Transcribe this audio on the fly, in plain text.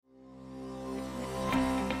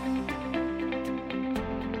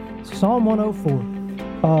Psalm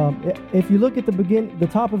 104. If you look at the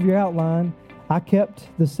top of your outline, I kept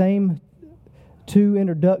the same two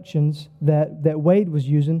introductions that Wade was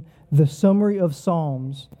using, the summary of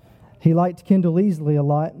Psalms. He liked Kendall Easley a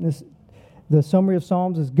lot. The summary of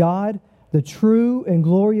Psalms is God, the true and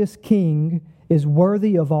glorious King, is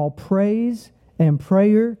worthy of all praise and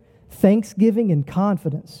prayer, thanksgiving and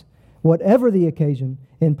confidence, whatever the occasion,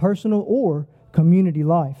 in personal or community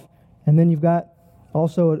life. And then you've got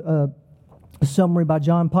also a summary by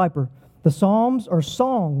John Piper. The Psalms are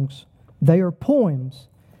songs. They are poems.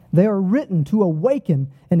 They are written to awaken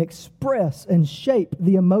and express and shape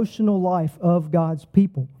the emotional life of God's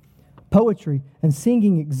people. Poetry and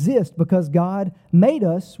singing exist because God made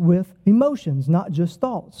us with emotions, not just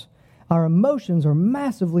thoughts. Our emotions are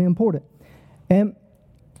massively important. And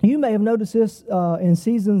you may have noticed this in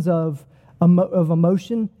seasons of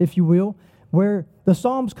emotion, if you will, where the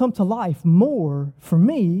Psalms come to life more for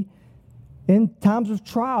me in times of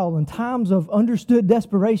trial, in times of understood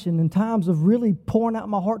desperation, in times of really pouring out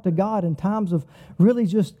my heart to God, in times of really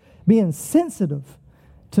just being sensitive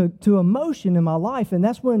to emotion in my life. And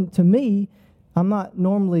that's when, to me, I'm not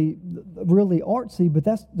normally really artsy, but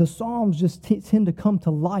that's the Psalms just tend to come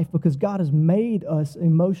to life because God has made us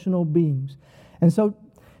emotional beings. And so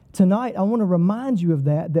tonight, I want to remind you of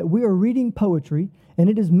that we are reading poetry, and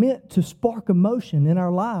it is meant to spark emotion in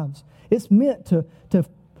our lives. It's meant to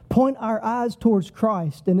point our eyes towards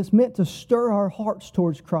Christ, and it's meant to stir our hearts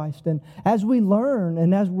towards Christ. And as we learn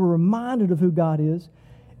and as we're reminded of who God is,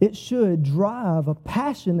 it should drive a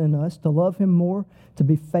passion in us to love Him more, to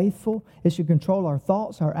be faithful. It should control our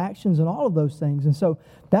thoughts, our actions, and all of those things. And so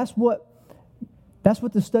that's what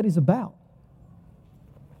this study's about.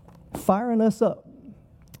 Firing us up.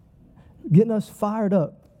 Getting us fired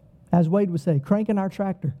up. As Wade would say, cranking our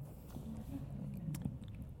tractor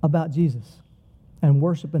about Jesus and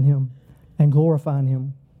worshiping Him and glorifying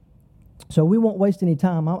Him. So we won't waste any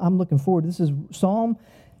time. I'm looking forward. This is Psalm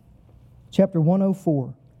chapter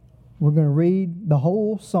 104. We're going to read the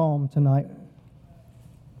whole psalm tonight.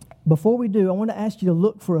 Before we do, I want to ask you to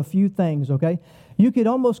look for a few things, okay? You could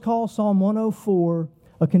almost call Psalm 104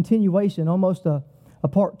 a continuation, almost a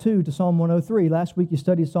part 2 to Psalm 103. Last week you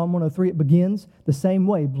studied Psalm 103. It begins the same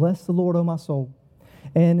way. Bless the Lord, O my soul.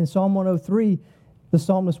 And in Psalm 103, the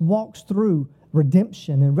psalmist walks through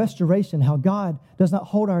redemption and restoration, how God does not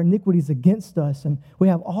hold our iniquities against us. And we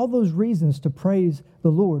have all those reasons to praise the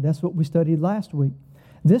Lord. That's what we studied last week.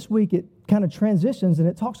 This week it kind of transitions and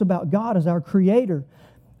it talks about God as our creator,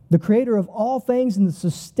 the creator of all things and the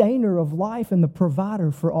sustainer of life and the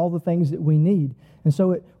provider for all the things that we need. And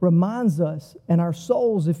so it reminds us and our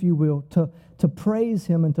souls, if you will, to praise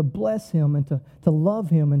Him and to bless Him and to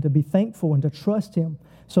love Him and to be thankful and to trust Him.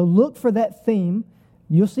 So look for that theme.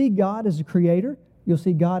 You'll see God as a creator, you'll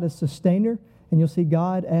see God as sustainer, and you'll see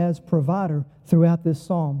God as provider throughout this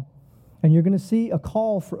psalm. And you're going to see a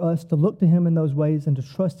call for us to look to Him in those ways and to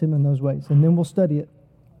trust Him in those ways. And then we'll study it.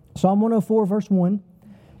 Psalm 104, verse 1,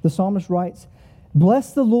 the psalmist writes,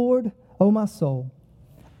 Bless the Lord, O my soul.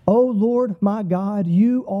 O Lord, my God,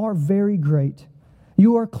 You are very great.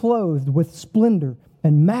 You are clothed with splendor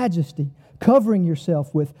and majesty, covering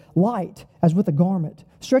Yourself with light as with a garment,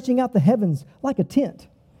 stretching out the heavens like a tent.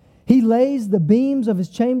 He lays the beams of His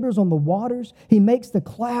chambers on the waters. He makes the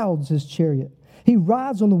clouds His chariot. He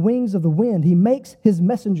rides on the wings of the wind. He makes His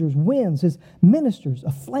messengers winds, His ministers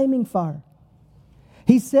a flaming fire.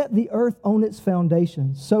 He set the earth on its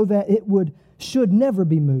foundations so that it should never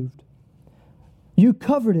be moved. You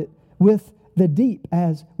covered it with the deep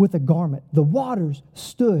as with a garment. The waters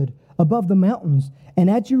stood above the mountains, and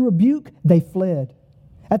at Your rebuke they fled.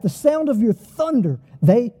 At the sound of Your thunder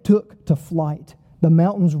they took to flight. The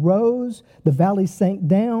mountains rose, the valleys sank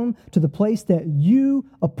down to the place that You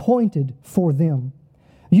appointed for them.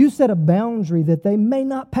 You set a boundary that they may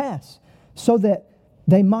not pass, so that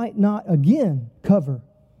they might not again cover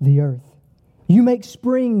the earth. You make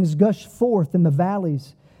springs gush forth in the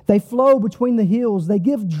valleys. They flow between the hills. They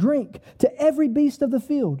give drink to every beast of the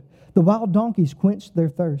field. The wild donkeys quench their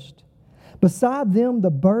thirst. Beside them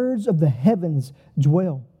the birds of the heavens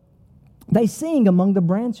dwell. They sing among the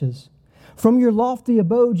branches. From Your lofty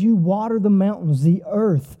abode You water the mountains. The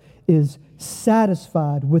earth is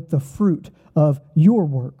satisfied with the fruit of Your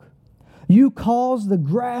work. You cause the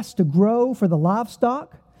grass to grow for the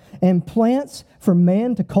livestock and plants for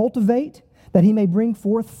man to cultivate, that he may bring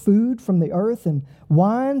forth food from the earth and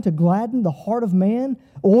wine to gladden the heart of man,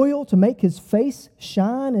 oil to make his face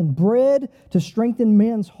shine, and bread to strengthen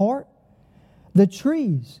man's heart. The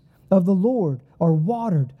trees of the Lord are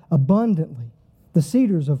watered abundantly, the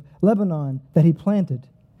cedars of Lebanon that He planted.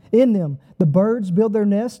 in them. The birds build their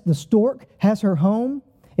nests. The stork has her home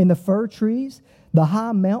in the fir trees. The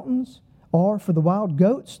high mountains are for the wild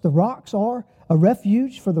goats. The rocks are a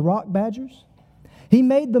refuge for the rock badgers. He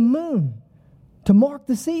made the moon to mark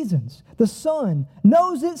the seasons. The sun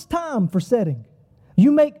knows its time for setting.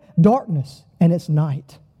 You make darkness and it's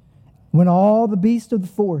night. When all the beasts of the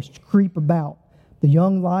forest creep about, the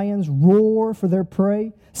young lions roar for their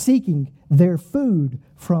prey, seeking their food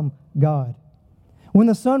from God. When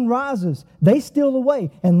the sun rises, they steal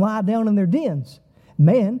away and lie down in their dens.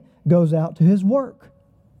 Man goes out to his work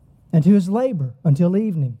and to his labor until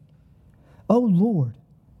evening. O Lord,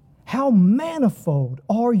 how manifold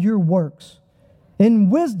are your works! In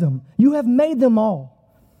wisdom you have made them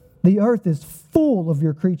all. The earth is full of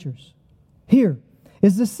your creatures. Here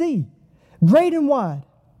is the sea, great and wide,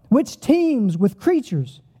 which teems with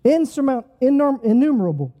creatures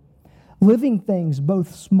innumerable, living things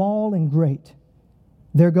both small and great.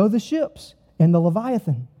 There go the ships and the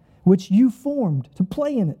Leviathan, which you formed to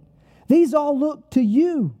play in it. These all look to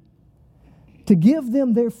you to give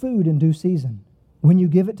them their food in due season. When you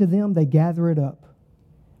give it to them, they gather it up.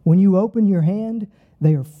 When you open your hand,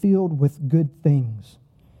 they are filled with good things.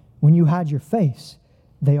 When you hide your face,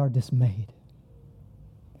 they are dismayed.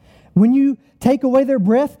 When you take away their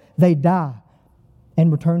breath, they die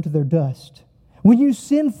and return to their dust. When you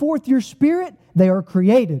send forth your Spirit, they are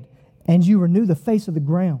created, and you renew the face of the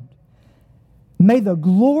ground. May the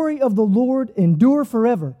glory of the Lord endure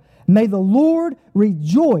forever. May the Lord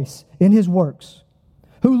rejoice in His works.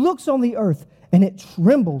 Who looks on the earth and it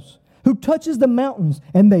trembles, who touches the mountains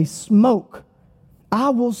and they smoke. I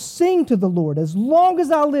will sing to the Lord as long as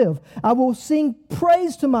I live. I will sing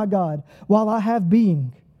praise to my God while I have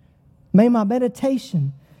being. May my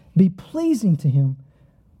meditation be pleasing to Him,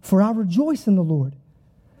 for I rejoice in the Lord.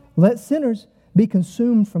 Let sinners be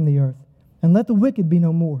consumed from the earth, and let the wicked be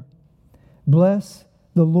no more. Bless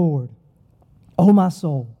the Lord, O my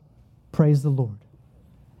soul, praise the Lord.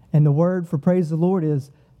 And the word for praise the Lord is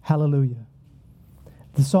hallelujah.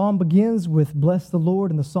 The psalm begins with bless the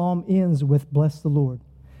Lord, and the psalm ends with bless the Lord.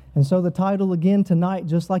 And so the title again tonight,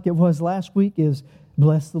 just like it was last week, is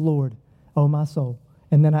bless the Lord, O my soul.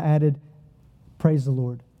 And then I added praise the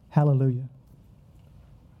Lord, hallelujah.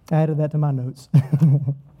 I added that to my notes.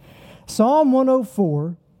 Psalm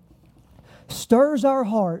 104 stirs our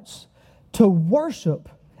hearts to worship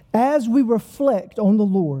as we reflect on the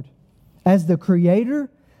Lord as the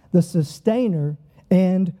Creator, the Sustainer,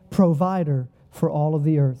 and Provider for all of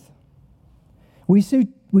the earth. We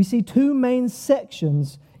see two main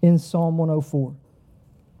sections in Psalm 104.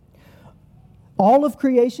 All of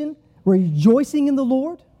creation rejoicing in the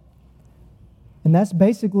Lord, and that's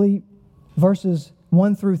basically verses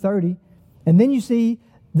 1 through 30. And then you see,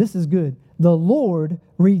 this is good, the Lord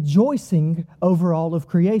rejoicing over all of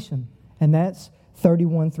creation, and that's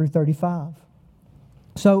 31 through 35.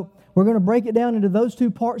 So we're going to break it down into those two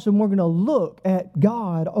parts, and we're going to look at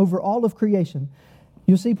God over all of creation.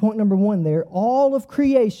 You'll see point number 1 there. All of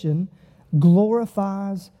creation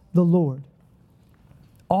glorifies the Lord.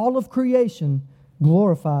 All of creation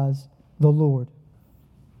glorifies the Lord.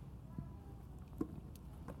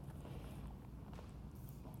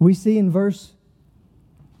 We see in verses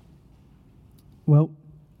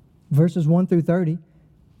 1 through 30,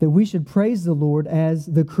 that we should praise the Lord as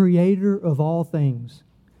the Creator of all things.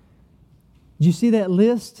 Did you see that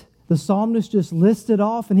list? The psalmist just listed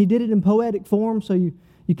off, and he did it in poetic form, so you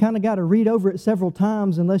kind of got to read over it several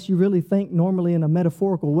times unless you really think normally in a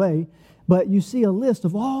metaphorical way. But you see a list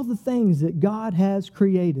of all the things that God has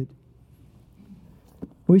created.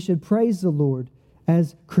 We should praise the Lord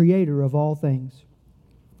as Creator of all things.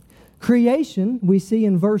 Creation, we see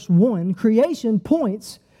in verse 1, creation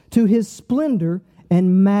points to His splendor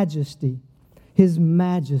and majesty. His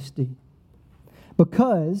majesty.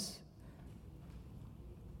 Because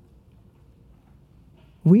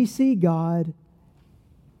we see God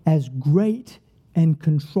as great and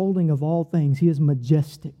controlling of all things. He is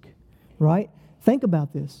majestic, right? Think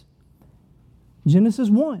about this. Genesis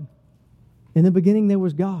 1. In the beginning there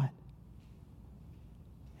was God.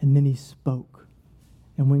 And then He spoke.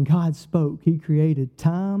 And when God spoke, He created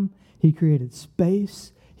time, He created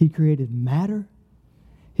space, He created matter,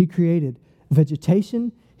 He created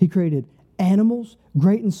vegetation, He created animals,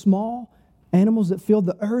 great and small, animals that filled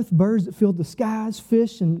the earth, birds that filled the skies,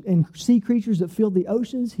 fish and sea creatures that filled the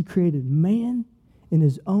oceans. He created man in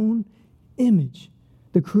His own image,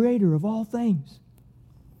 the Creator of all things.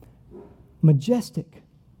 Majestic.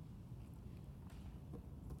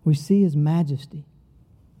 We see His majesty.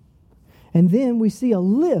 And then we see a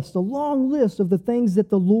long list of the things that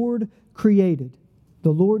the Lord created.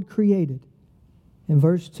 The Lord created. In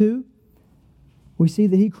verse 2, we see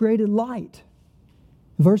that He created light.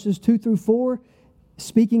 Verses 2 through 4,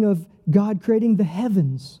 speaking of God creating the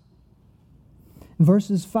heavens. In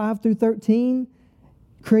verses 5 through 13,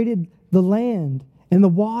 created the land and the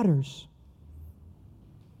waters.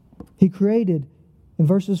 He created, in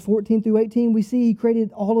verses 14 through 18, we see He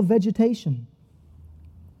created all of vegetation.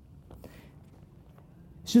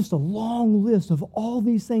 It's just a long list of all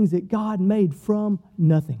these things that God made from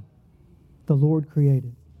nothing. The Lord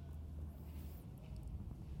created.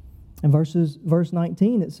 In verse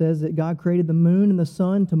 19, it says that God created the moon and the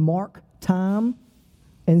sun to mark time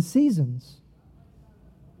and seasons.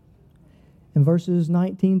 In verses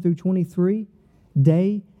 19 through 23,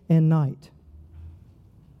 day and night.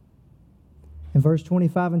 In verse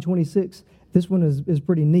 25 and 26, this one is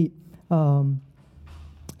pretty neat.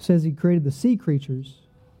 Says He created the sea creatures.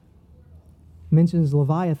 Mentions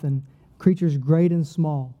Leviathan, creatures great and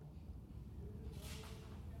small.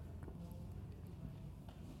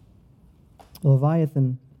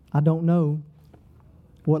 Leviathan, I don't know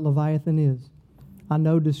what Leviathan is. I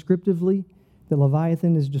know descriptively that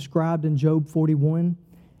Leviathan is described in Job 41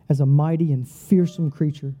 as a mighty and fearsome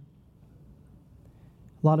creature.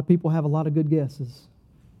 A lot of people have a lot of good guesses,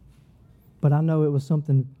 but I know it was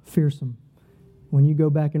something fearsome. When you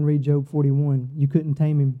go back and read Job 41, you couldn't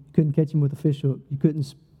tame him, you couldn't catch him with a fish hook, you couldn't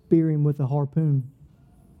spear him with a harpoon.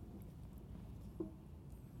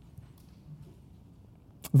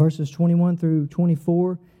 Verses 21 through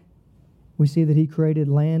 24, we see that He created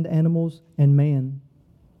land, animals, and man.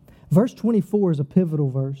 Verse 24 is a pivotal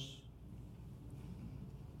verse.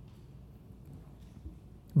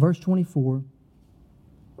 Verse 24,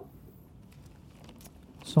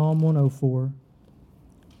 Psalm 104,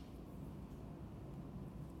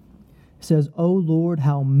 says, O Lord,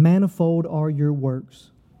 how manifold are your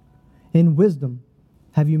works. In wisdom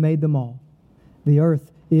have you made them all. The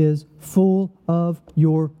earth is full of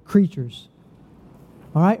your creatures.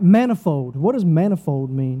 All right, manifold. What does manifold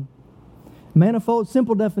mean? Manifold,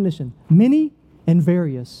 simple definition, many and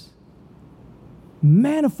various.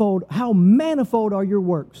 Manifold, how manifold are your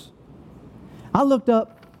works? I looked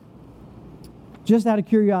up, just out of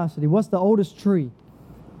curiosity, what's the oldest tree?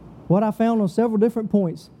 What I found on several different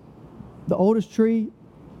points, the oldest tree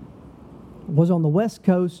was on the West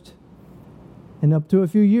Coast, and up to a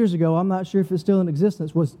few years ago, I'm not sure if it's still in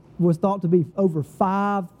existence, was thought to be over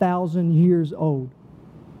 5,000 years old.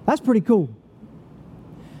 That's pretty cool.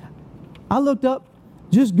 I looked up,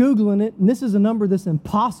 just Googling it, and this is a number that's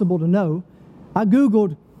impossible to know. I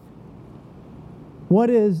Googled, what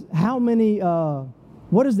is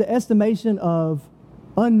the estimation of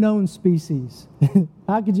unknown species?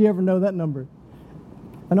 How could you ever know that number?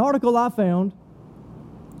 An article I found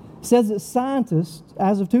says that scientists,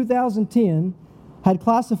 as of 2010, had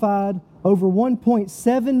classified over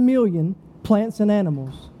 1.7 million plants and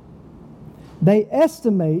animals. They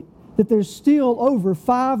estimate that there's still over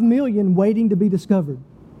 5 million waiting to be discovered.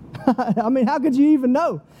 I mean, how could you even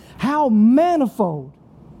know? How manifold,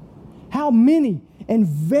 how many and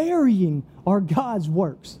varying are God's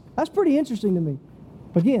works? That's pretty interesting to me.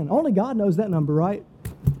 Again, only God knows that number, right?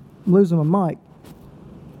 I'm losing my mic.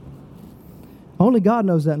 Only God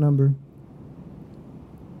knows that number.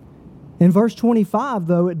 In verse 25,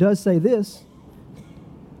 though, it does say this.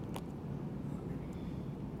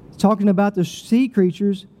 It's talking about the sea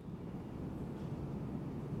creatures.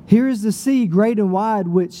 Here is the sea, great and wide,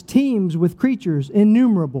 which teems with creatures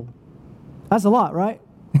innumerable. That's a lot, right?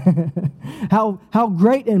 How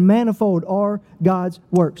great and manifold are God's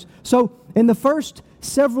works. So in the first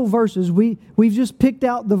several verses, we've just picked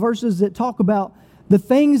out the verses that talk about the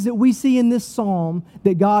things that we see in this psalm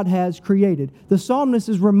that God has created. The psalmist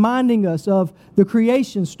is reminding us of the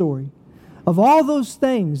creation story, of all those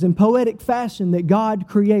things in poetic fashion that God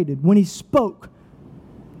created when He spoke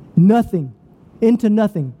nothing into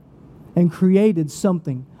nothing and created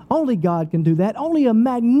something. Only God can do that. Only a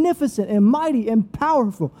magnificent and mighty and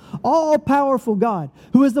powerful, all-powerful God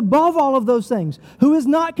who is above all of those things, who is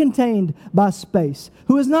not contained by space,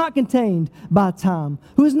 who is not contained by time,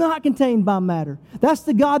 who is not contained by matter. That's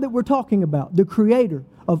the God that we're talking about, the creator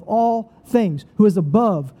of all things, who is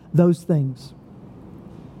above those things.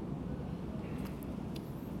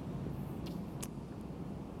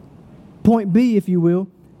 Point B, if you will,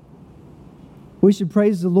 we should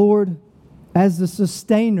praise the Lord as the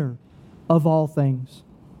sustainer of all things.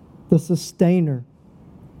 The sustainer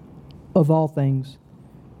of all things.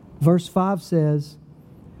 Verse 5 says,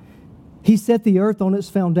 He set the earth on its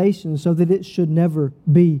foundation so that it should never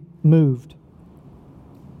be moved.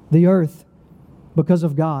 The earth, because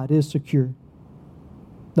of God, is secure.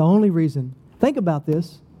 The only reason, think about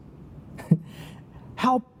this,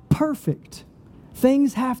 how perfect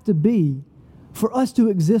things have to be for us to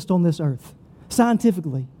exist on this earth,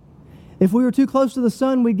 scientifically. If we were too close to the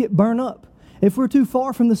sun, we'd get burned up. If we're too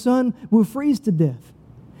far from the sun, we'll freeze to death.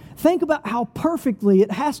 Think about how perfectly it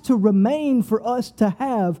has to remain for us to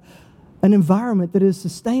have an environment that is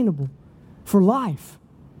sustainable for life.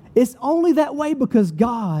 It's only that way because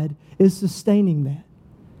God is sustaining that.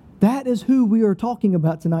 That is who we are talking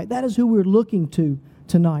about tonight. That is who we're looking to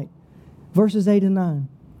tonight. Verses 8 and 9.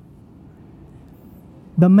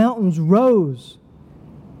 The mountains rose.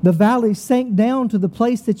 The valleys sank down to the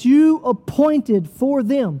place that you appointed for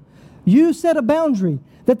them. You set a boundary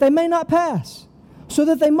that they may not pass, so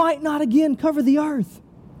that they might not again cover the earth.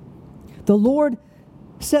 The Lord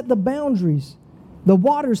set the boundaries. The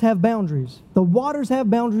waters have boundaries. The waters have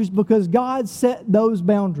boundaries because God set those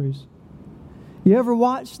boundaries. You ever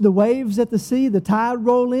watch the waves at the sea, the tide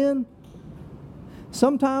roll in?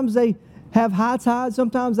 Sometimes they have high tide,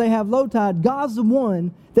 sometimes they have low tide. God's the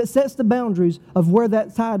one that sets the boundaries of where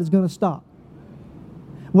that tide is going to stop.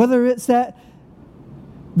 Whether it's at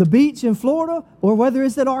the beach in Florida or whether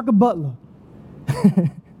it's at Arca Butler.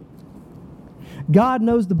 God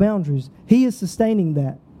knows the boundaries. He is sustaining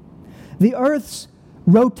that. The earth's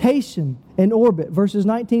rotation and orbit, verses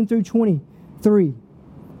 19 through 23.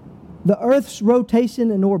 The earth's rotation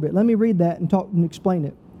and orbit. Let me read that and explain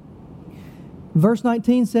it. Verse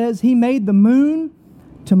 19 says, He made the moon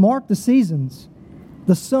to mark the seasons,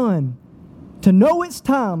 the sun to know its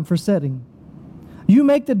time for setting. You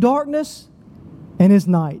make the darkness and its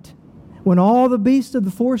night. When all the beasts of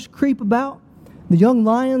the forest creep about, the young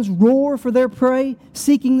lions roar for their prey,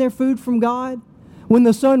 seeking their food from God. When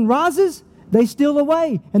the sun rises, they steal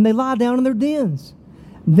away and they lie down in their dens.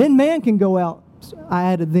 Then man can go out. I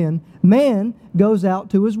added then. Man goes out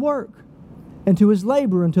to his work and to his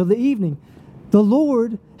labor until the evening. The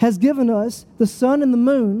Lord has given us the sun and the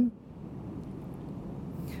moon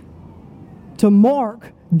to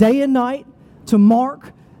mark day and night, to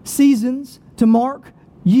mark seasons, to mark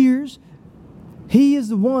years. He is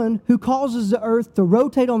the one who causes the earth to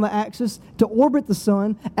rotate on the axis, to orbit the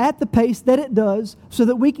sun at the pace that it does so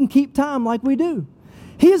that we can keep time like we do.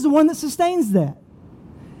 He is the one that sustains that.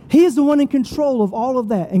 He is the one in control of all of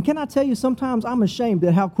that. And can I tell you, sometimes I'm ashamed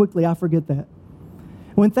at how quickly I forget that.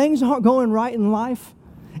 When things aren't going right in life,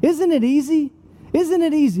 isn't it easy? Isn't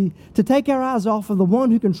it easy to take our eyes off of the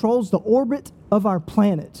one who controls the orbit of our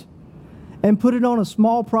planet and put it on a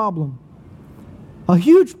small problem? A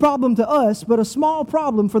huge problem to us, but a small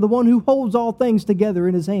problem for the one who holds all things together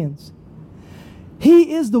in His hands.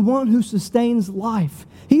 He is the one who sustains life.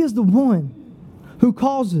 He is the one who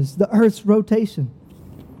causes the earth's rotation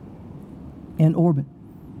and orbit.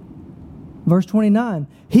 Verse 29,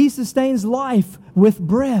 He sustains life with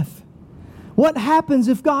breath. What happens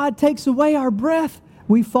if God takes away our breath?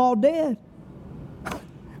 We fall dead.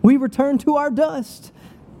 We return to our dust.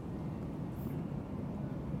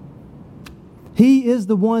 He is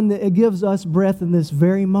the one that gives us breath in this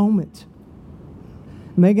very moment.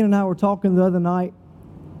 Megan and I were talking the other night,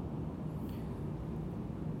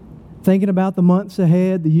 thinking about the months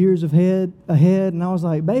ahead, the years ahead, and I was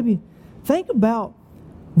like, baby, think about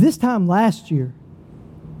this time last year.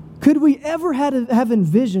 Could we ever have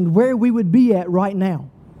envisioned where we would be at right now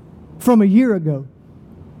from a year ago?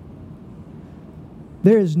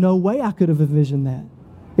 There is no way I could have envisioned that.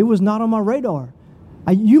 It was not on my radar.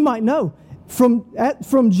 You might know.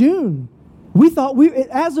 From June,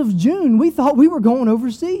 as of June, we thought we were going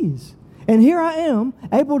overseas. And here I am,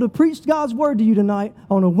 able to preach God's Word to you tonight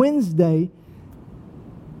on a Wednesday,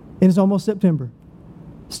 and it's almost September.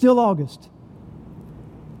 Still August.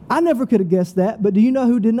 I never could have guessed that, but do you know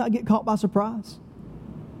who did not get caught by surprise?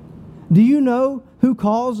 Do you know who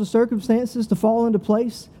caused the circumstances to fall into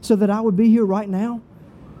place so that I would be here right now?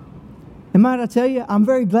 And might I tell you, I'm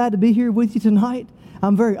very glad to be here with you tonight.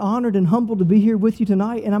 I'm very honored and humbled to be here with you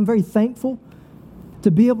tonight, and I'm very thankful to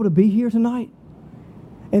be able to be here tonight.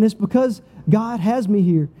 And it's because God has me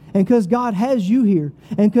here, and because God has you here,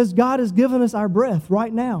 and because God has given us our breath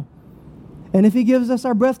right now. And if He gives us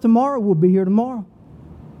our breath tomorrow, we'll be here tomorrow.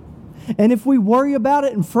 And if we worry about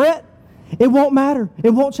it and fret, it won't matter. It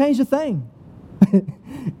won't change a thing.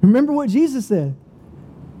 Remember what Jesus said.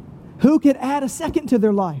 Who could add a second to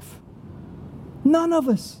their life? None of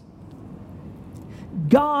us.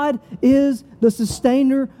 God is the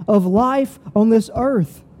sustainer of life on this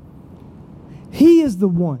earth. He is the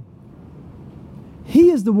one. He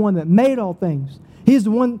is the one that made all things. He is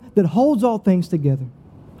the one that holds all things together.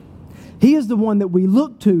 He is the one that we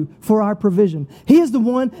look to for our provision. He is the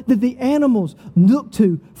one that the animals look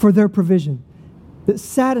to for their provision, that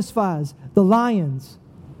satisfies the lions.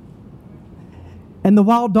 and the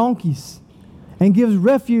wild donkeys, and gives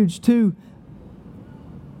refuge to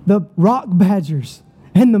the rock badgers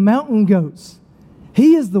and the mountain goats.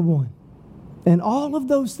 He is the one. And all of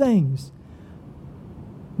those things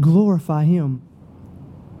glorify Him.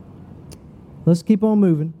 Let's keep on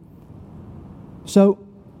moving. So,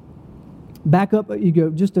 back up you go,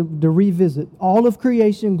 just to revisit. All of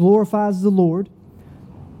creation glorifies the Lord.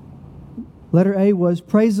 Letter A was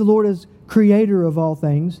praise the Lord as creator of all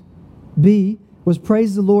things. B was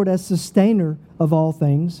praise the Lord as sustainer of all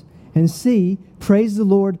things. And C, praise the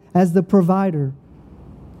Lord as the provider.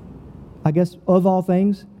 I guess of all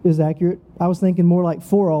things is accurate. I was thinking more like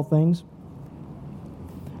for all things.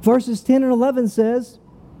 Verses 10 and 11 says,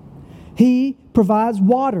 He provides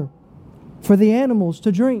water for the animals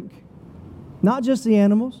to drink. Not just the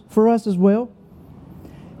animals, for us as well.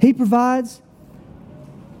 He provides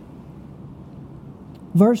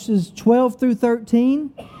verses 12 through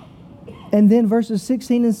 13, and then verses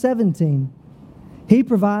 16 and 17. He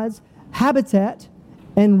provides habitat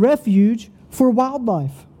and refuge for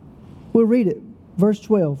wildlife. We'll read it. Verse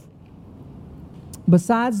 12.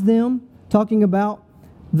 Besides them, talking about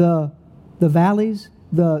the valleys,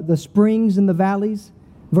 the springs in the valleys.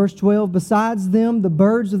 Verse 12, besides them, the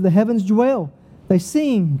birds of the heavens dwell. They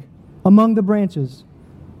sing among the branches,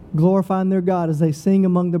 glorifying their God as they sing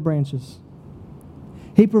among the branches.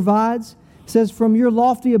 He provides, says, from your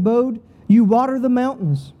lofty abode, you water the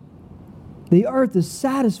mountains. The earth is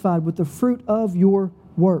satisfied with the fruit of your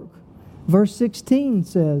work. Verse 16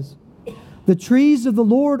 says, the trees of the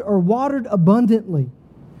Lord are watered abundantly.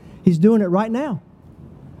 He's doing it right now.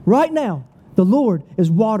 Right now, the Lord is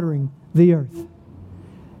watering the earth.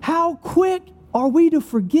 How quick are we to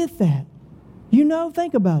forget that? You know,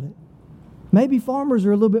 think about it. Maybe farmers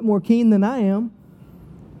are a little bit more keen than I am.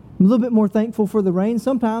 I'm a little bit more thankful for the rain.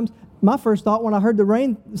 Sometimes my first thought when I heard the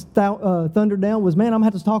rain thunder down was, man, I'm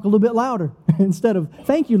going to have to talk a little bit louder instead of,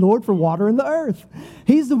 thank you, Lord, for watering the earth.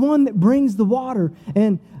 He's the one that brings the water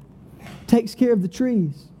and takes care of the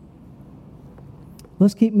trees.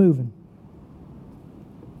 Let's keep moving.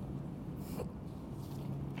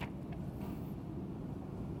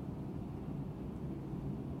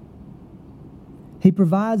 He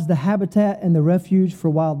provides the habitat and the refuge for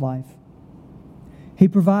wildlife. He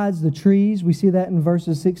provides the trees. We see that in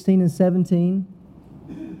verses 16 and 17.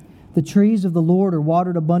 The trees of the Lord are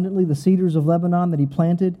watered abundantly, the cedars of Lebanon that He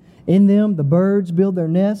planted. In them the birds build their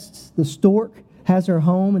nests. The stork has her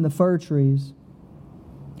home in the fir trees.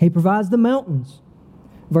 He provides the mountains.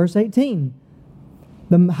 Verse 18.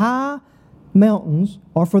 The high mountains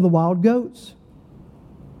are for the wild goats.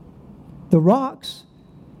 The rocks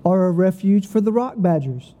are a refuge for the rock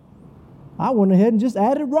badgers. I went ahead and just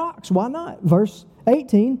added rocks. Why not? Verse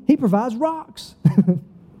 18, He provides rocks.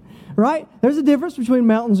 Right? There's a difference between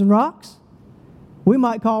mountains and rocks. We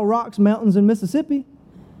might call rocks mountains in Mississippi,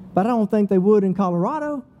 but I don't think they would in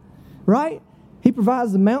Colorado. Right? He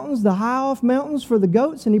provides the mountains, the high off mountains for the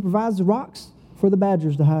goats, and He provides the rocks for the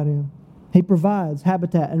badgers to hide in. He provides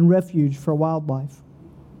habitat and refuge for wildlife.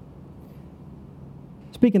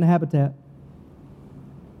 Speaking of habitat,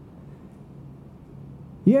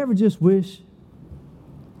 you ever just wish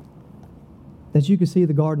that you could see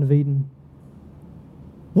the Garden of Eden?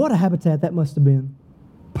 What a habitat that must have been.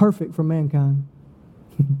 Perfect for mankind.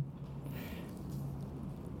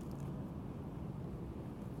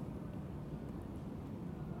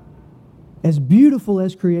 As beautiful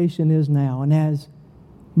as creation is now, and as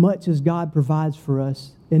much as God provides for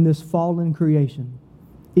us in this fallen creation,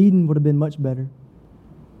 Eden would have been much better.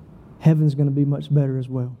 Heaven's going to be much better as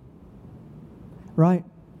well. Right?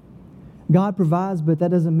 God provides, but that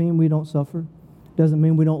doesn't mean we don't suffer. Doesn't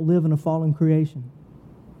mean we don't live in a fallen creation.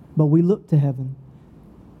 But we look to heaven.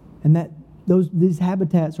 And these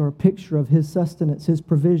habitats are a picture of His sustenance, His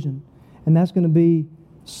provision. And that's going to be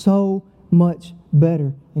so much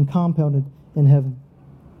better and compounded in heaven.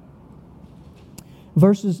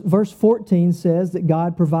 Verse 14 says that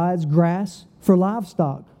God provides grass for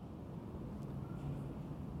livestock.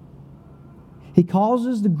 He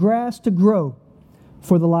causes the grass to grow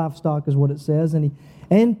for the livestock, is what it says,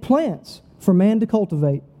 and plants for man to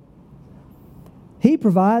cultivate. He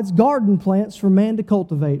provides garden plants for man to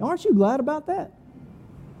cultivate. Aren't you glad about that?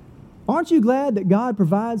 Aren't you glad that God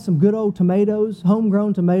provides some good old tomatoes,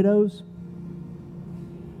 homegrown tomatoes,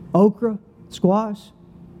 okra, squash?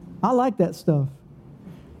 I like that stuff.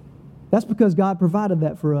 That's because God provided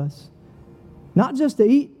that for us. Not just to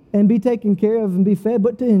eat and be taken care of and be fed,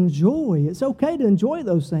 but to enjoy. It's okay to enjoy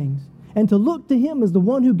those things and to look to Him as the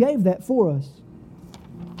one who gave that for us.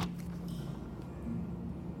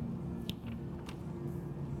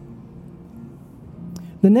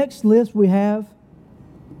 The next list we have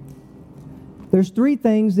There's three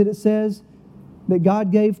things that it says that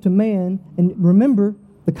God gave to man. And remember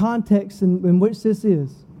the context in which this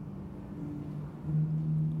is.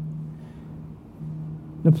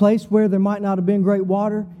 In a place where there might not have been great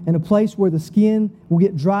water, and a place where the skin will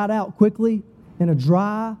get dried out quickly, in a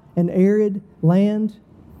dry and arid land,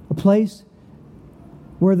 a place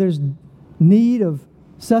where there's need of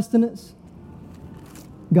sustenance.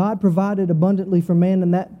 God provided abundantly for man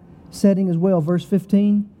in that setting as well. Verse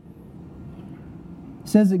 15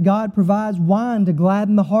 says that God provides wine to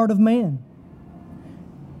gladden the heart of man.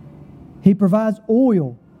 He provides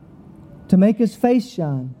oil to make his face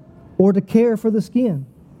shine or to care for the skin.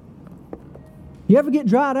 You ever get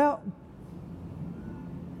dried out?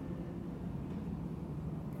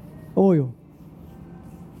 Oil.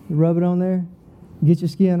 You rub it on there, get your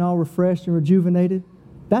skin all refreshed and rejuvenated.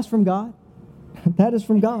 That's from God. That is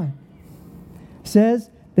from God. It says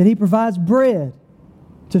that He provides bread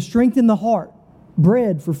to strengthen the heart.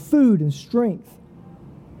 Bread for food and strength.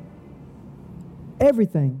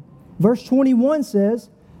 Everything. Verse 21 says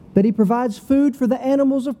that He provides food for the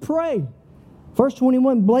animals of prey. Verse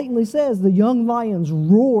 21 blatantly says the young lions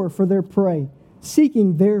roar for their prey,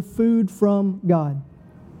 seeking their food from God.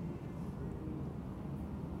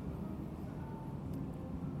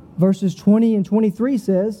 Verses 20 and 23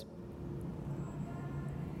 says,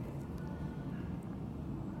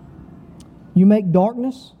 you make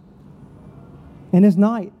darkness, and it's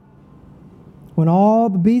night. When all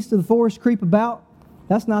the beasts of the forest creep about,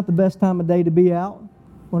 that's not the best time of day to be out.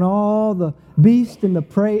 When all the beasts and the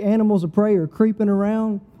prey, animals of prey are creeping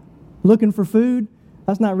around looking for food,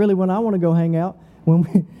 that's not really when I want to go hang out.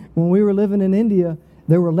 When we were living in India,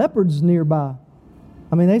 there were leopards nearby.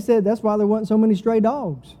 I mean, they said that's why there wasn't so many stray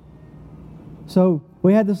dogs. So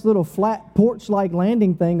we had this little flat porch-like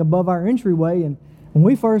landing thing above our entryway, and when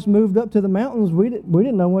we first moved up to the mountains, we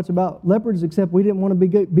didn't know much about leopards except we didn't want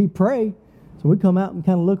to be prey. So we come out and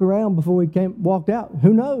kind of look around before we walked out.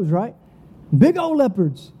 Who knows, right? Big old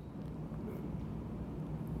leopards.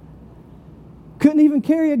 Couldn't even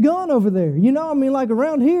carry a gun over there. You know, I mean, like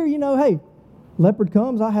around here, you know, hey, leopard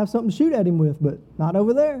comes, I have something to shoot at him with, but not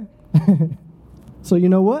over there. So you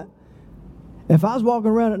know what? If I was walking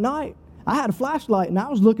around at night, I had a flashlight and I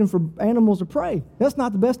was looking for animals of prey. That's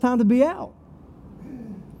not the best time to be out.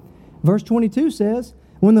 Verse 22 says,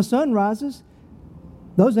 when the sun rises,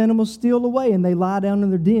 those animals steal away and they lie down in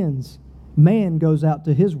their dens. Man goes out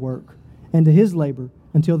to his work and to his labor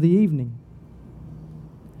until the evening.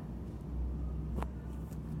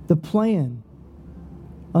 The plan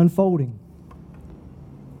unfolding.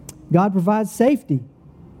 God provides safety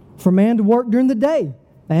for man to work during the day.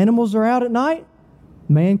 The animals are out at night.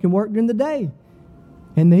 Man can work during the day.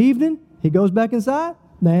 In the evening, he goes back inside.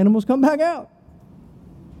 The animals come back out.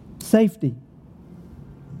 Safety.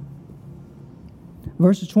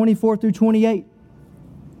 Verses 24 through 28.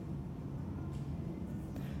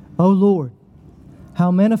 O Lord,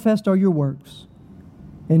 how manifest are your works.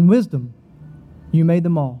 In wisdom you made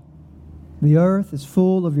them all. The earth is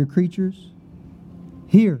full of your creatures.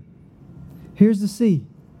 Here's the sea,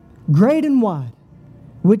 great and wide,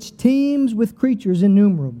 which teems with creatures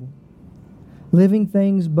innumerable, living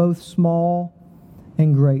things both small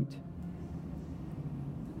and great.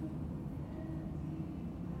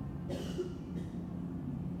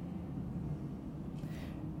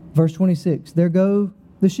 Verse 26, there go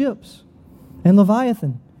the ships and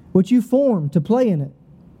Leviathan, which you formed to play in it.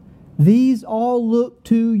 These all look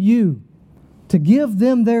to you to give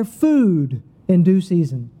them their food in due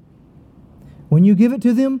season. When you give it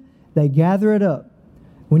to them, they gather it up.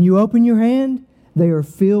 When you open your hand, they are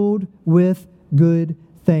filled with good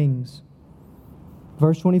things.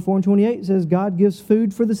 Verse 24 and 28 says, God gives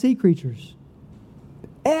food for the sea creatures.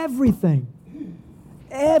 Everything.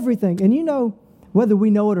 Everything. And you know, whether we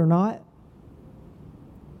know it or not,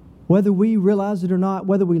 whether we realize it or not,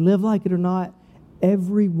 whether we live like it or not,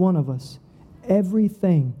 every one of us,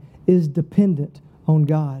 everything is dependent on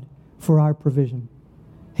God for our provision.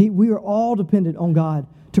 We are all dependent on God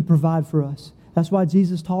to provide for us. That's why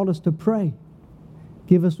Jesus taught us to pray.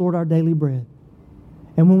 Give us, Lord, our daily bread.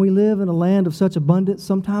 And when we live in a land of such abundance,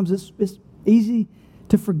 sometimes it's easy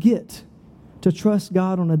to forget to trust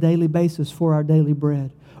God on a daily basis for our daily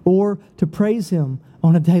bread, or to praise Him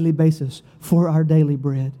on a daily basis for our daily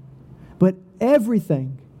bread. But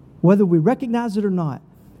everything, whether we recognize it or not,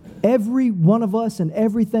 every one of us and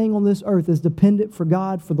everything on this earth is dependent for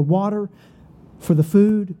God, for the water, for the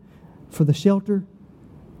food, for the shelter.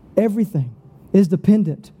 Everything is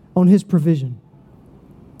dependent on His provision.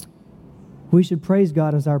 We should praise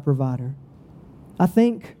God as our provider. I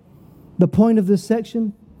think the point of this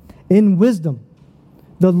section, in wisdom,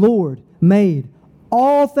 the Lord made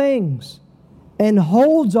all things and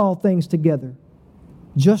holds all things together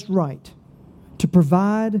just right to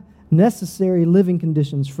provide necessary living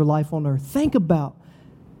conditions for life on earth. Think about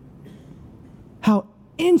how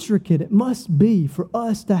intricate it must be for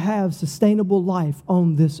us to have sustainable life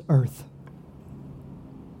on this earth.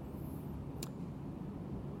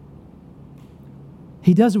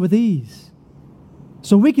 He does it with ease,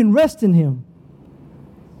 so we can rest in Him.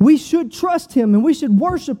 We should trust Him, and we should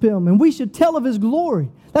worship Him, and we should tell of His glory.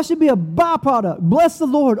 That should be a byproduct. Bless the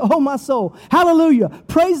Lord, oh my soul. Hallelujah.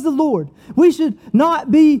 Praise the Lord. We should not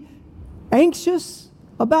be anxious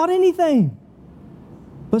about anything,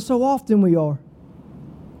 but so often we are.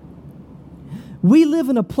 We live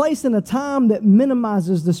in a place and a time that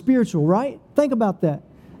minimizes the spiritual, right? Think about that.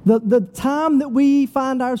 The time that we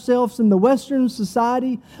find ourselves in the Western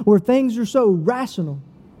society where things are so rational,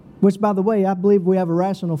 which, by the way, I believe we have a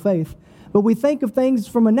rational faith, but we think of things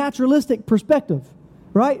from a naturalistic perspective,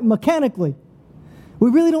 right? Mechanically. We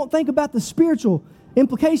really don't think about the spiritual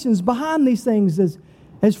implications behind these things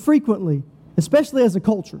as frequently, especially as a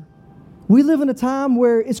culture. We live in a time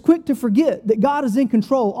where it's quick to forget that God is in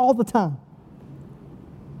control all the time.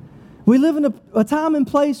 We live in a time and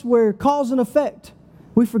place where cause and effect,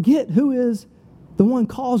 we forget who is the one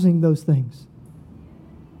causing those things.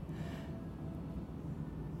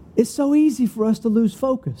 It's so easy for us to lose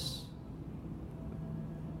focus.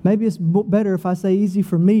 Maybe it's better if I say easy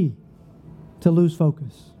for me to lose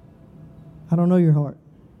focus. I don't know your heart.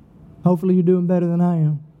 Hopefully you're doing better than I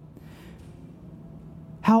am.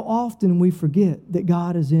 How often we forget that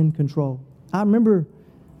God is in control. I remember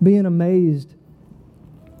being amazed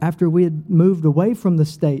after we had moved away from the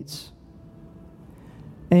States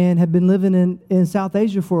and had been living in South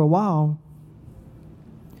Asia for a while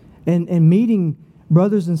and meeting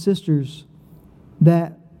brothers and sisters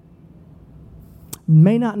that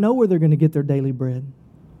may not know where they're going to get their daily bread.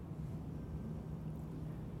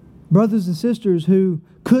 Brothers and sisters who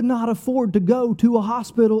could not afford to go to a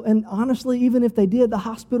hospital, and honestly, even if they did, the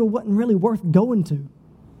hospital wasn't really worth going to.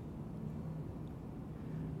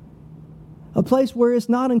 A place where it's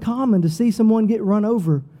not uncommon to see someone get run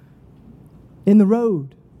over in the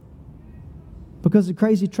road because of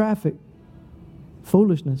crazy traffic,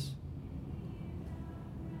 foolishness.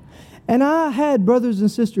 And I had brothers and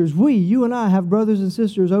sisters, you and I have brothers and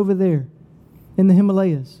sisters over there in the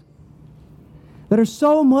Himalayas that are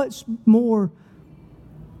so much more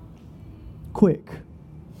quick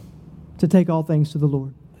to take all things to the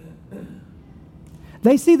Lord.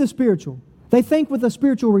 They see the spiritual. They think with a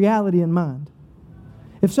spiritual reality in mind.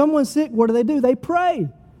 If someone's sick, what do? They pray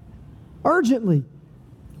urgently.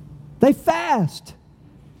 They fast.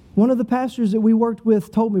 One of the pastors that we worked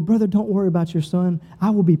with told me, "Brother, don't worry about your son. I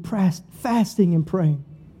will be fasting and praying."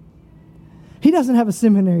 He doesn't have a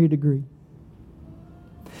seminary degree.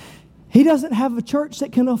 He doesn't have a church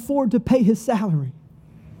that can afford to pay his salary.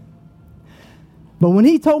 But when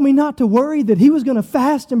he told me not to worry, that he was going to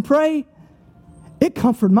fast and pray, it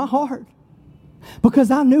comforted my heart. Because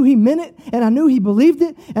I knew he meant it, and I knew he believed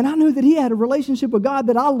it, and I knew that he had a relationship with God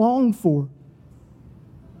that I longed for.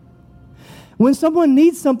 When someone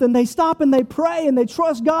needs something, they stop and they pray and they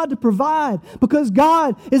trust God to provide, because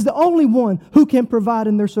God is the only one who can provide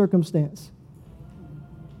in their circumstance.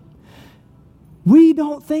 We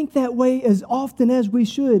don't think that way as often as we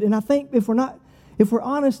should, and I think if we're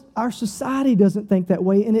honest, our society doesn't think that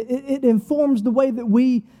way, and it informs the way that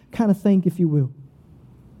we kind of think, if you will.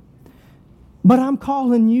 But I'm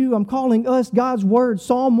calling us, God's Word,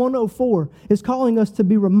 Psalm 104, is calling us to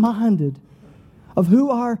be reminded of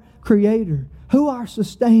who our Creator, who our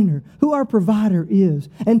Sustainer, who our Provider is,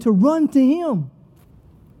 and to run to Him.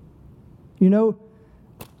 You know,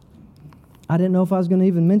 I didn't know if I was going to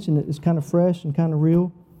even mention it. It's kind of fresh and kind of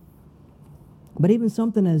real. But even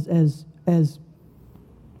something as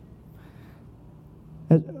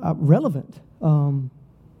relevant,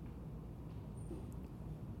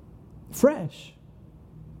 fresh.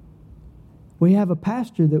 We have a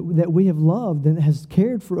pastor that we have loved and has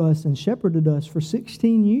cared for us and shepherded us for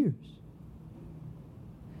 16 years.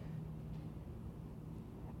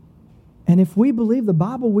 And if we believe the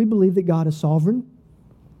Bible, we believe that God is sovereign.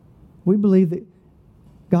 We believe that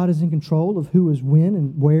God is in control of who is when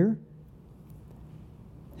and where.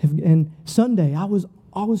 And Sunday, I was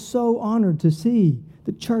so honored to see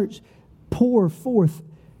the church pour forth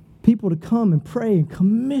people to come and pray and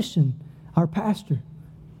commission our pastor.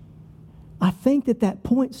 I think that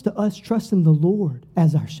points to us trusting the Lord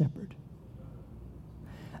as our shepherd.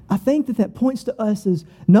 I think that points to us as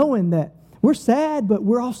knowing that We're sad, but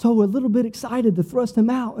we're also a little bit excited to thrust him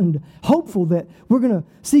out and hopeful that we're going to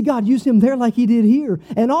see God use him there like he did here.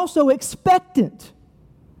 And also expectant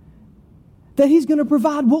that he's going to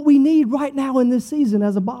provide what we need right now in this season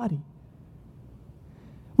as a body.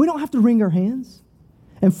 We don't have to wring our hands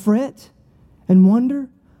and fret and wonder.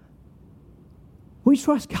 We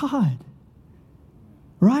trust God,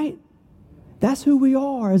 right? That's who we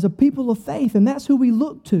are as a people of faith, and that's who we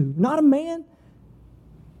look to. Not a man,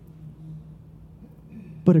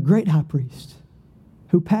 but a great high priest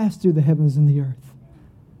who passed through the heavens and the earth,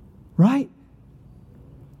 right?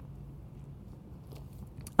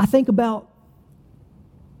 I think about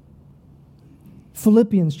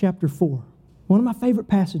Philippians chapter 4, one of my favorite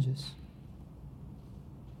passages.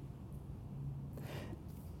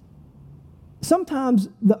 Sometimes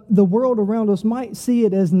the world around us might see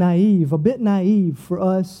it as naive, a bit naive for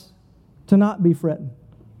us to not be fretting,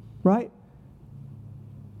 right?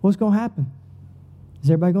 What's going to happen? Is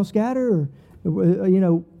everybody going to scatter?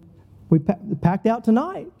 Or, we packed out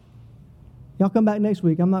tonight. Y'all come back next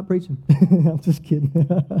week. I'm not preaching. I'm just kidding.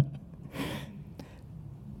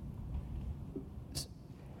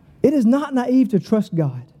 It is not naive to trust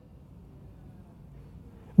God.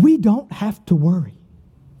 We don't have to worry.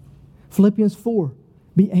 Philippians 4,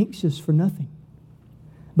 be anxious for nothing,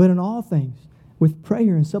 but in all things, with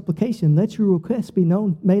prayer and supplication, let your requests be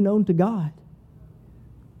made known to God.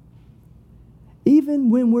 Even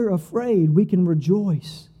when we're afraid, we can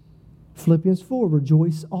rejoice. Philippians 4,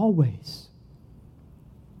 rejoice always.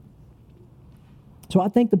 So I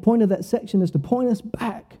think the point of that section is to point us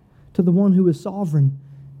back to the one who is sovereign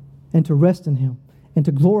and to rest in him and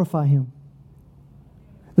to glorify him.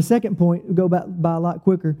 The second point, we'll go by a lot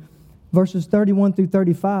quicker. Verses 31 through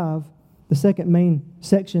 35, the second main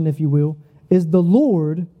section, if you will, is the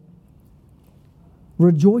Lord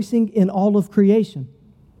rejoicing in all of creation.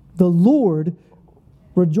 The Lord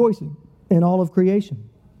rejoicing in all of creation.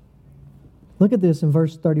 Look at this in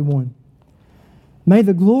verse 31. May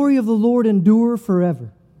the glory of the Lord endure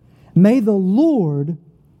forever. May the Lord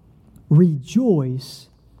rejoice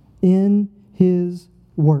in his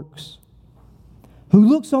works. Who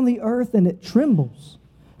looks on the earth and it trembles,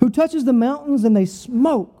 who touches the mountains and they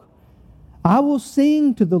smoke. I will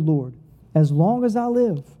sing to the Lord as long as I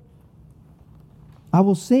live. I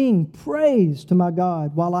will sing praise to my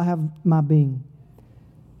God while I have my being.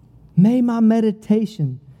 May my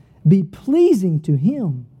meditation be pleasing to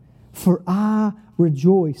him, for I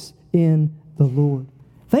rejoice in the Lord.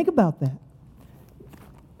 Think about that.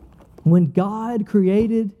 When God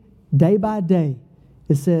created day by day,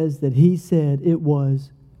 it says that he said it was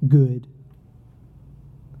good.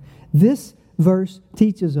 This verse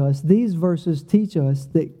teaches us, these verses teach us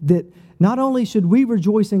that not only should we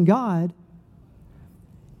rejoice in God,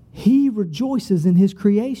 he rejoices in his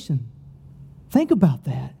creation. Think about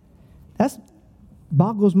that. That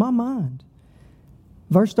boggles my mind.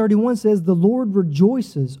 Verse 31 says, the Lord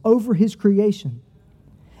rejoices over his creation.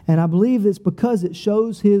 And I believe it's because it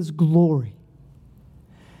shows his glory.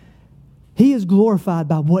 He is glorified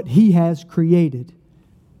by what he has created.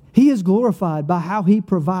 He is glorified by how he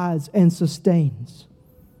provides and sustains.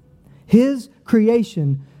 His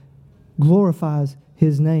creation glorifies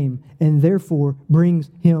his name and therefore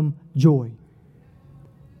brings him joy.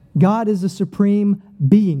 God is a supreme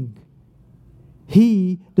being.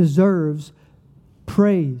 He deserves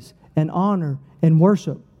praise and honor and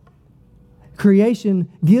worship. Creation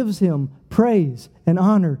gives him praise and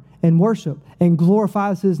honor and worship and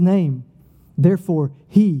glorifies his name. Therefore,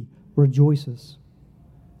 he rejoices.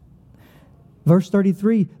 Verse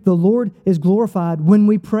 33, the Lord is glorified when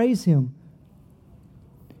we praise him.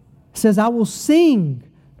 It says, I will sing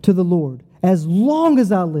to the Lord as long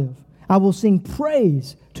as I live. I will sing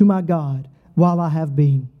praise to my God while I have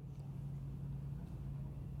being.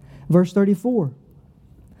 Verse 34,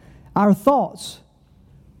 our thoughts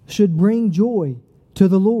should bring joy to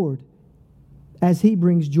the Lord as he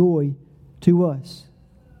brings joy to us.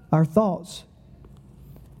 Our thoughts.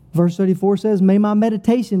 Verse 34 says, may my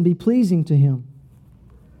meditation be pleasing to him.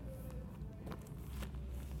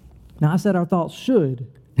 Now I said our thoughts should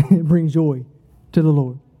bring joy to the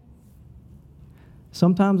Lord.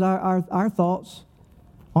 Sometimes our thoughts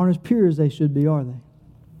aren't as pure as they should be, are they?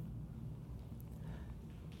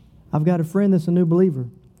 I've got a friend that's a new believer.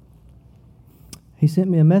 He sent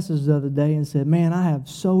me a message the other day and said, man, I am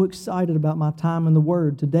so excited about my time in the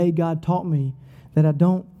Word. Today God taught me that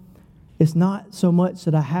it's not so much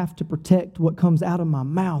that I have to protect what comes out of my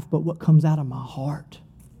mouth, but what comes out of my heart.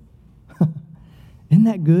 Isn't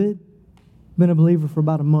that good? Been a believer for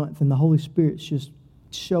about a month, and the Holy Spirit's just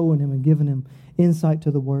showing him and giving him insight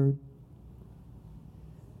to the Word.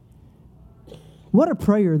 What a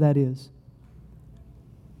prayer that is.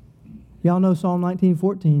 Y'all know Psalm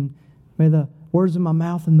 19:14. May the words of my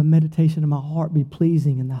mouth and the meditation of my heart be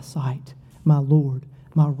pleasing in thy sight, my Lord,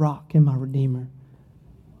 my rock and my Redeemer.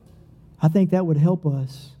 I think that would help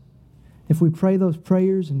us if we pray those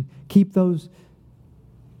prayers and keep those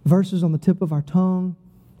verses on the tip of our tongue.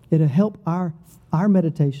 It'll help our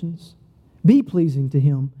meditations be pleasing to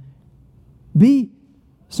Him, be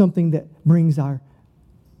something that brings our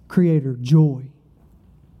Creator joy.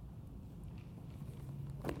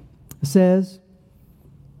 It says,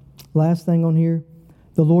 last thing on here,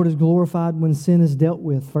 the Lord is glorified when sin is dealt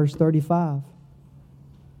with. Verse 35.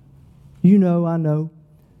 You know, I know,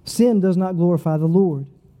 sin does not glorify the Lord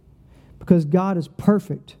because God is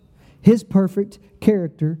perfect. His perfect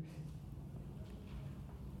character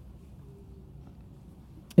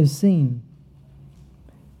is seen.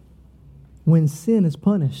 When sin is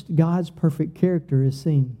punished, God's perfect character is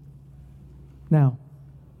seen. Now,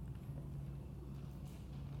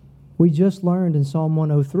 we just learned in Psalm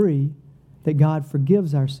 103 that God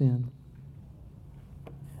forgives our sin.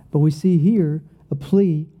 But we see here a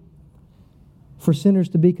plea for sinners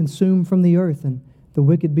to be consumed from the earth and the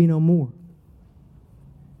wicked be no more.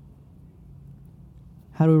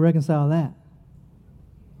 How do we reconcile that?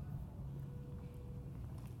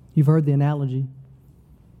 You've heard the analogy.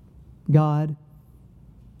 God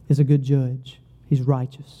is a good judge. He's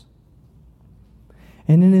righteous.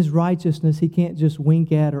 And in His righteousness, He can't just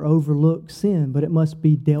wink at or overlook sin, but it must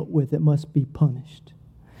be dealt with. It must be punished.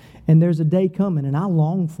 And there's a day coming, and I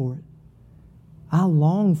long for it. I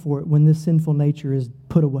long for it when this sinful nature is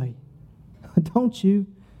put away. Don't you?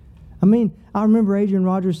 I mean, I remember Adrian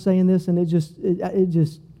Rogers saying this, and it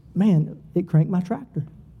just, man, it cranked my tractor.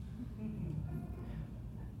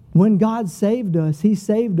 When God saved us, He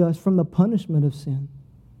saved us from the punishment of sin.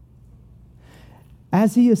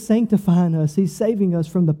 As He is sanctifying us, He's saving us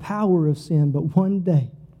from the power of sin. But one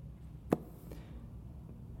day,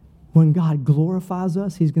 when God glorifies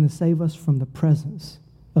us, He's going to save us from the presence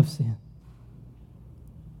of sin.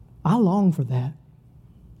 I long for that.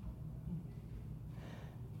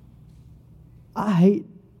 I hate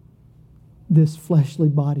this fleshly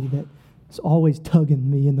body that's always tugging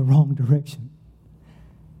me in the wrong direction.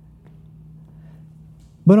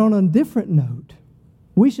 But on a different note,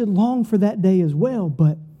 we should long for that day as well,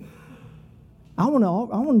 but I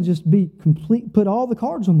want to just be complete, put all the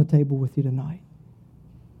cards on the table with you tonight.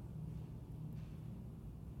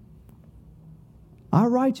 Our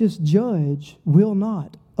righteous judge will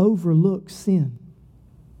not overlook sin.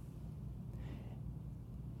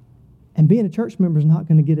 And being a church member is not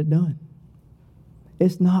going to get it done.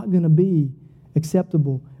 It's not going to be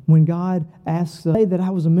acceptable. When God asks us, say that I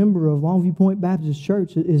was a member of Longview Point Baptist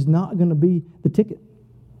Church is not going to be the ticket.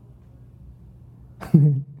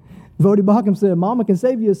 Vody Bauckham said, Mama can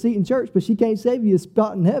save you a seat in church, but she can't save you a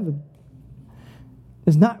spot in heaven.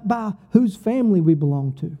 It's not by whose family we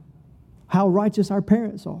belong to, how righteous our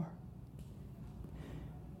parents are.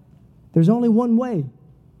 There's only one way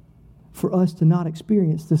for us to not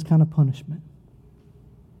experience this kind of punishment.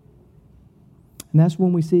 And that's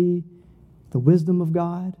when we see the wisdom of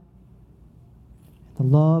God, the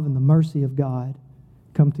love and the mercy of God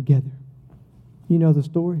come together. You know the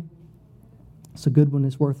story. It's a good one.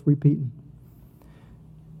 It's worth repeating.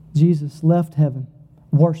 Jesus left heaven,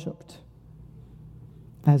 worshiped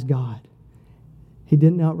as God. He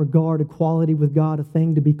did not regard equality with God a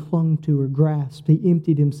thing to be clung to or grasped. He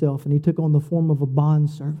emptied Himself and He took on the form of a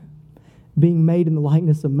bondservant. Being made in the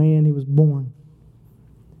likeness of man, He was born.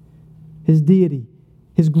 His deity,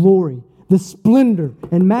 His glory, the splendor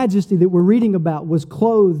and majesty that we're reading about was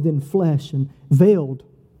clothed in flesh and veiled.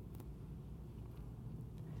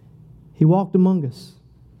 He walked among us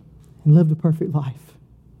and lived a perfect life.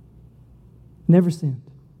 Never sinned.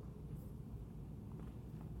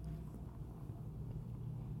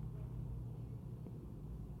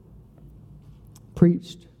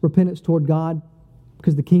 Preached repentance toward God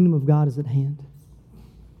because the kingdom of God is at hand.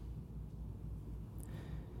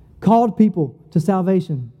 Called people to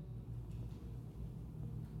salvation.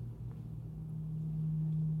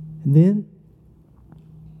 And then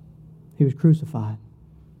He was crucified.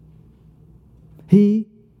 He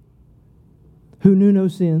who knew no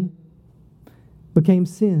sin became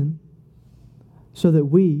sin so that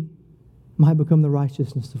we might become the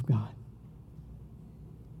righteousness of God.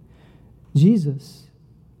 Jesus,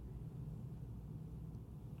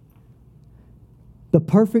 the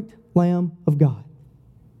perfect Lamb of God,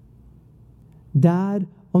 died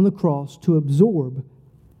on the cross to absorb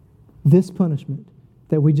this punishment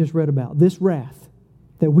that we just read about, this wrath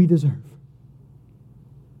that we deserve.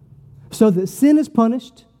 So that sin is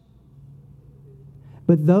punished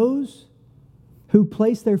But those who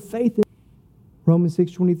place their faith in Romans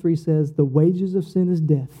 6:23 says, the wages of sin is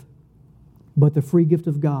death, but the free gift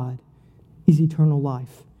of God is eternal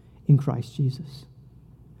life in Christ Jesus.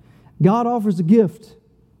 God offers a gift.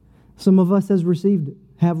 Some of us have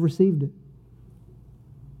received it.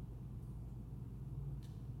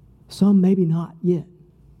 Some maybe not yet.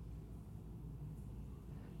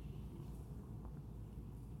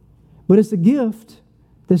 But it's a gift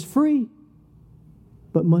that's free,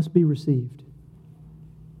 but must be received.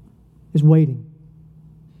 It's waiting.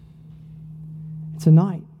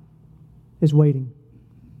 Tonight is waiting.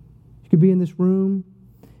 You could be in this room.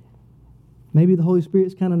 Maybe the Holy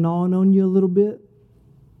Spirit's kind of gnawing on you a little bit.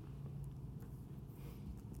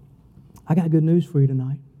 I got good news for you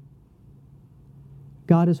tonight.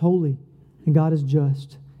 God is holy and God is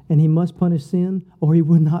just, and He must punish sin or He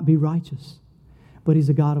would not be righteous. But He's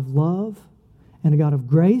a God of love and a God of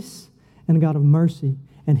grace and a God of mercy.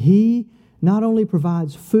 And He not only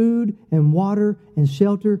provides food and water and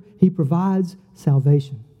shelter, He provides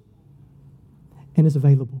salvation. And it's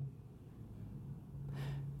available.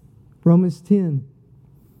 Romans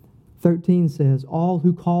 10:13 says, all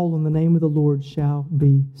who call on the name of the Lord shall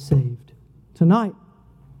be saved. Tonight,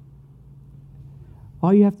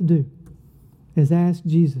 all you have to do is ask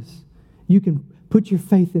Jesus. You can put your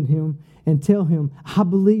faith in Him and tell Him, I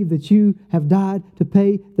believe that you have died to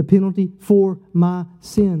pay the penalty for my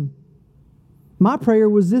sin. My prayer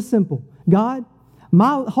was this simple. God,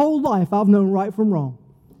 my whole life I've known right from wrong,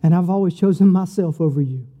 and I've always chosen myself over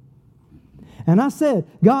you. And I said,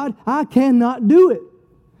 God, I cannot do it,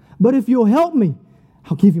 but if you'll help me,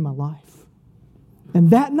 I'll give you my life.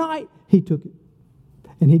 And that night, He took it,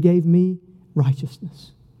 and He gave me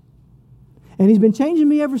righteousness. And He's been changing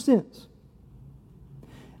me ever since.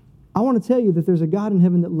 I want to tell you that there's a God in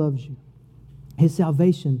heaven that loves you. His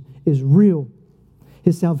salvation is real.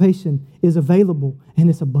 His salvation is available, and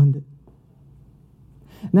it's abundant.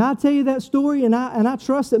 Now, I tell you that story, and I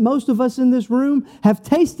trust that most of us in this room have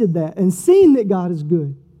tasted that and seen that God is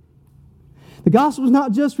good. The gospel is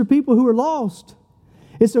not just for people who are lost.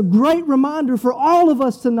 It's a great reminder for all of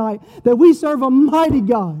us tonight that we serve a mighty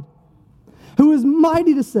God who is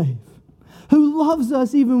mighty to save, who loves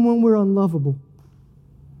us even when we're unlovable,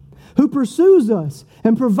 who pursues us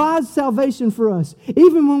and provides salvation for us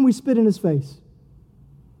even when we spit in His face.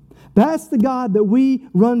 That's the God that we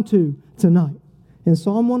run to tonight in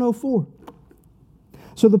Psalm 104.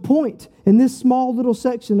 So the point in this small little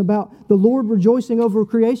section about the Lord rejoicing over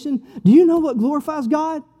creation, do you know what glorifies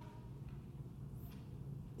God?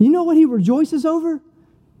 You know what He rejoices over?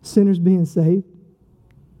 Sinners being saved.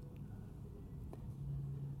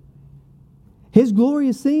 His glory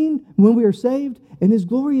is seen when we are saved, and His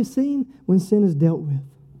glory is seen when sin is dealt with.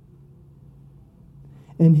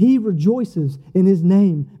 And He rejoices in His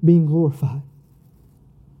name being glorified.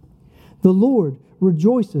 The Lord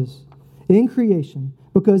rejoices in creation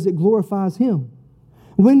because it glorifies Him.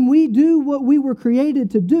 When we do what we were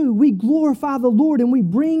created to do, we glorify the Lord and we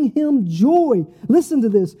bring Him joy. Listen to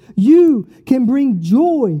this. You can bring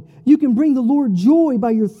joy. You can bring the Lord joy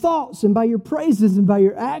by your thoughts and by your praises and by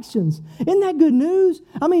your actions. Isn't that good news?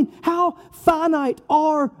 I mean, how finite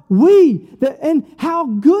are we? And how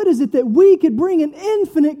good is it that we could bring an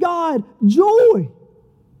infinite God joy?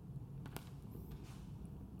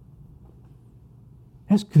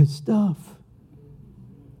 That's good stuff.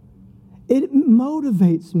 It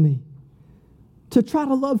motivates me to try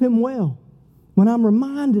to love Him well when I'm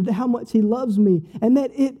reminded how much He loves me and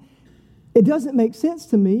that it doesn't make sense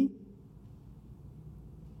to me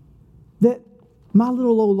that my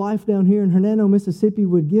little old life down here in Hernando, Mississippi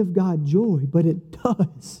would give God joy, but it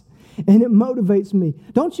does. And it motivates me.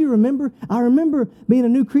 Don't you remember? I remember being a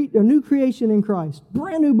new creation in Christ,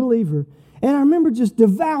 brand new believer. And I remember just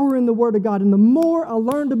devouring the Word of God. And the more I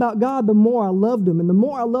learned about God, the more I loved Him. And the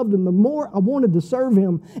more I loved Him, the more I wanted to serve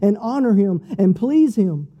Him and honor Him and please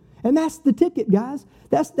Him. And that's the ticket, guys.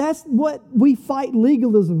 That's what we fight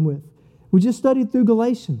legalism with. We just studied through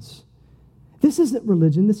Galatians. This isn't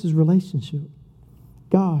religion. This is relationship.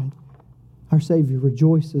 God, our Savior,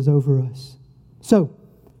 rejoices over us. So,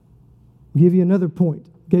 I'll give you another point.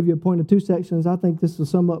 Gave you a point of 2 sections. I think this will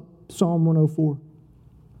sum up Psalm 104.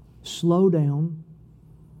 Slow down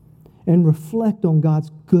and reflect on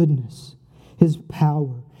God's goodness, His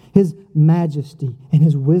power, His majesty, and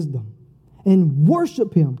His wisdom, and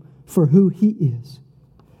worship Him for who He is.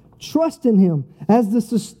 Trust in Him as the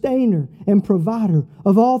sustainer and provider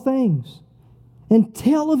of all things, and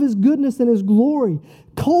tell of His goodness and His glory.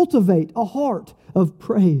 Cultivate a heart of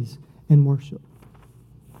praise and worship.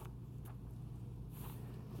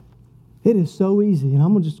 It is so easy, and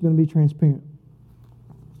I'm just going to be transparent.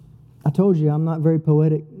 told you I'm not very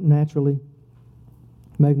poetic naturally.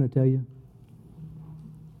 Megan will tell you.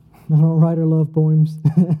 I don't write her love poems.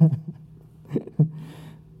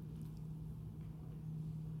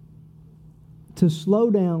 To slow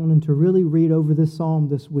down and to really read over this psalm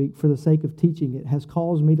this week for the sake of teaching it has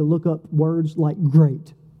caused me to look up words like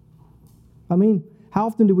great. I mean, how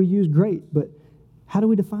often do we use great? But how do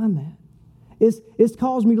we define that? It's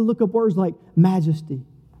caused me to look up words like majesty.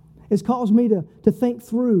 It's caused me to think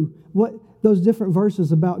through what those different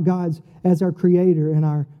verses about God's as our creator and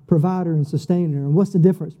our provider and sustainer, and what's the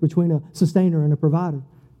difference between a sustainer and a provider.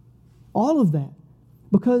 All of that.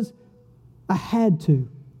 Because I had to.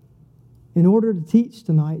 In order to teach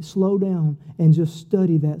tonight, slow down and just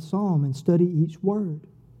study that psalm and study each word.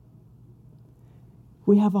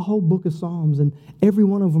 We have a whole book of psalms, and every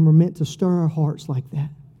one of them are meant to stir our hearts like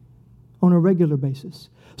that on a regular basis.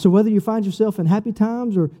 So whether you find yourself in happy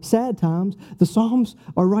times or sad times, the psalms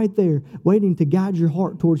are right there waiting to guide your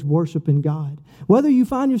heart towards worshiping God. Whether you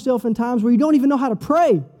find yourself in times where you don't even know how to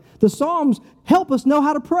pray, the psalms help us know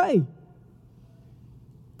how to pray.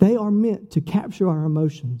 They are meant to capture our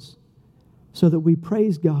emotions so that we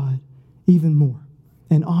praise God even more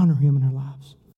and honor Him in our lives.